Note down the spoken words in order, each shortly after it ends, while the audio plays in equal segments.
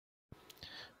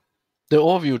The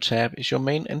Overview tab is your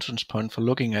main entrance point for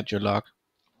looking at your log.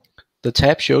 The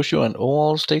tab shows you an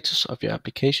overall status of your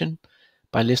application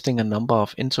by listing a number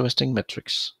of interesting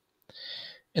metrics.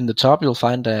 In the top you'll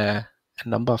find a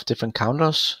number of different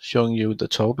counters showing you the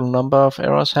total number of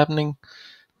errors happening,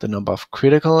 the number of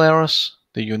critical errors,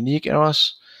 the unique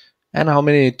errors, and how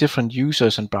many different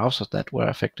users and browsers that were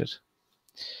affected.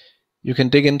 You can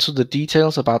dig into the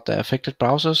details about the affected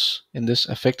browsers in this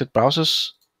affected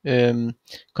browsers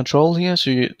control here,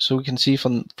 so we can see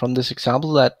from this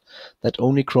example that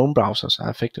only Chrome browsers are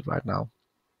affected right now.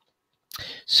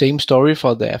 Same story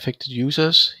for the affected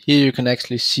users. Here you can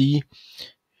actually see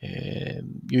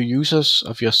your users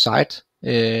of your site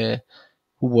who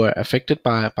were affected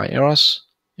by errors,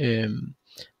 and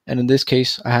in this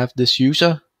case I have this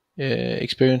user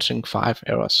experiencing 5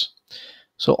 errors.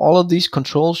 So all of these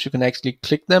controls, you can actually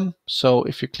click them. So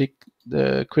if you click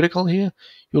the critical here,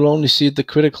 you'll only see the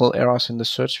critical errors in the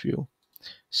search view.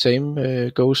 Same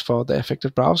goes for the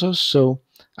affected browsers, so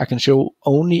I can show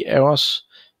only errors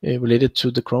related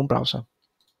to the Chrome browser.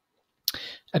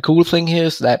 A cool thing here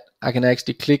is that I can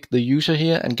actually click the user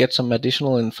here and get some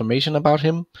additional information about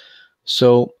him.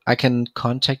 So I can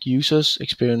contact users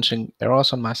experiencing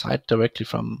errors on my site directly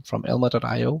from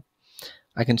elmer.io.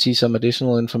 I can see some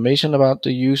additional information about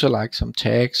the user, like some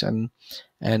tags and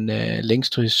links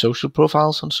to his social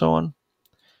profiles and so on.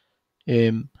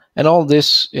 And all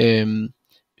this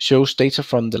shows data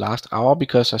from the last hour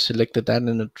because I selected that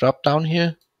in the drop down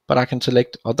here, but I can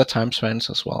select other time spans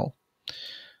as well.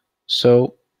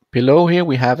 So below here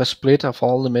we have a split of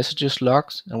all the messages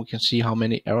logged, and we can see how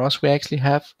many errors we actually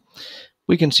have.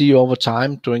 We can see over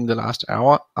time during the last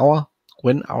hour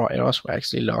when our errors were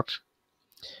actually logged.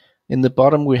 In the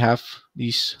bottom we have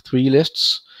these 3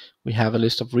 lists. We have a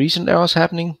list of recent errors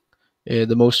happening,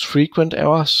 the most frequent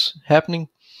errors happening,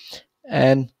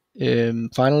 and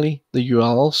finally the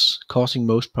URLs causing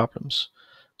most problems.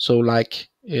 So like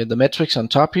the metrics on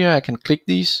top here, I can click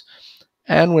these,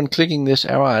 and when clicking this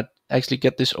error I actually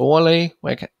get this overlay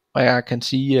where I can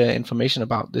see information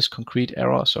about this concrete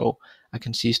error. So I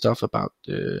can see stuff about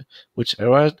which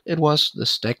error it was, the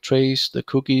stack trace, the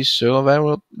cookies,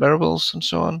 server variables, and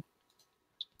so on.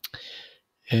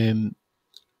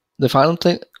 The final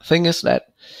thing is that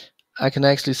I can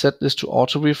actually set this to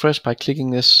auto refresh by clicking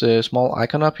this small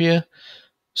icon up here.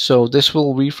 So this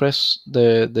will refresh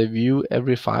the view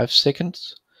every 5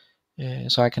 seconds.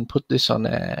 So I can put this on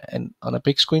a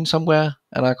big screen somewhere,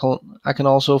 and I can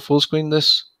also full screen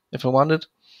this if I wanted.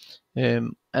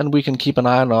 And we can keep an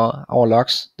eye on our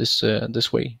logs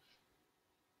this way.